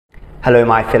Hello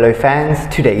my fellow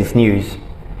fans, today's news.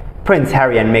 Prince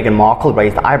Harry and Meghan Markle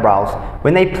raised eyebrows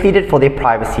when they pleaded for their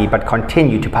privacy but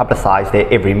continue to publicise their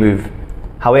every move.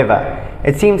 However,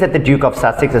 it seems that the Duke of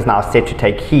Sussex is now set to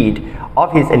take heed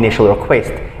of his initial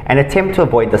request and attempt to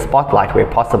avoid the spotlight where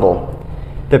possible.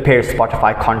 The pair's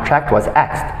Spotify contract was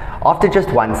axed after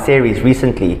just one series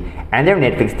recently, and their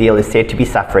Netflix deal is said to be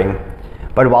suffering.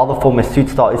 But while the former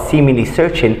Suits star is seemingly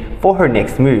searching for her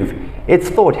next move, it's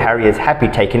thought Harry is happy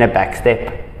taking a back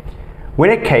step. When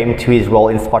it came to his role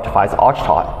in Spotify's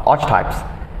archetypes,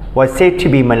 was said to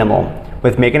be minimal,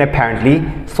 with Meghan apparently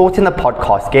sorting the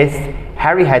podcast guests.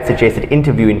 Harry had suggested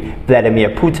interviewing Vladimir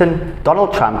Putin,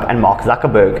 Donald Trump and Mark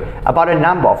Zuckerberg about a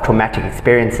number of traumatic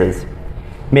experiences.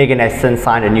 Meghan has since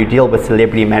signed a new deal with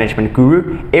celebrity management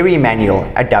guru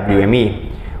B.ANNlNG at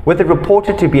WME, with it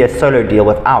reported to be a solo deal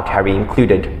without Harry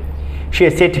included. She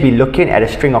is said to be looking at a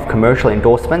string of commercial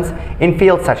endorsements in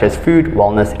fields such as food,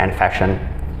 wellness and fashion.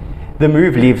 The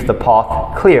move leaves the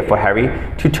path clear for Harry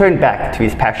to turn back to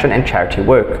his passion and charity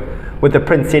work, with the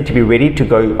prince said to be ready to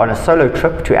go on a solo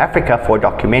trip to Africa for a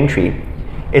documentary.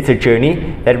 It's a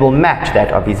journey that will match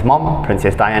that of his mom,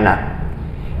 Princess Diana.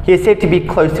 He is said to be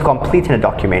close to completing a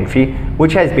documentary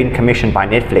which has been commissioned by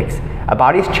Netflix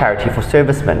about his charity for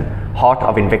servicemen, Heart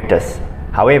of Invictus.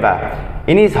 However,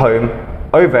 in his home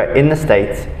over in the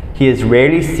States, he is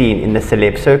rarely seen in the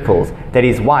celeb circles that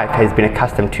his wife has been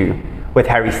accustomed to, with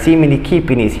Harry seemingly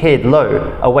keeping his head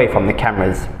low away from the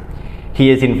cameras. He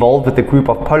is involved with a group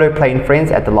of polo playing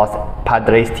friends at the Los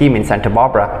Padres team in Santa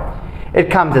Barbara. It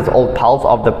comes as old pals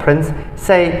of the prince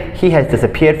say he has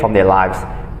disappeared from their lives,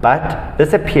 but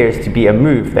this appears to be a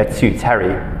move that suits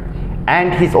Harry.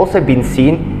 And he's also been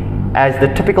seen as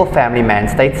the typical family man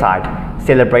stateside,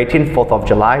 celebrating 4th of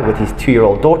July with his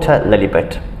 2-year-old daughter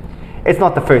Lilibet. It's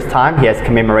not the first time he has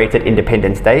commemorated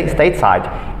Independence Day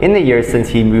stateside in the years since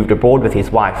he moved abroad with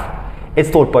his wife. It's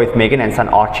thought both Meghan and son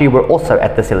Archie were also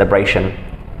at the celebration.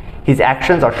 His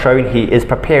actions are showing he is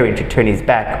preparing to turn his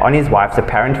back on his wife's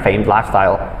apparent famed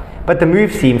lifestyle, but the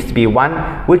move seems to be one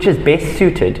which is best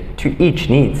suited to each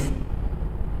needs.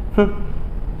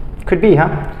 Could be,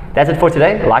 huh? That's it for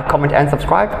today. Like, comment and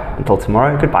subscribe. Until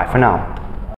tomorrow, goodbye for now.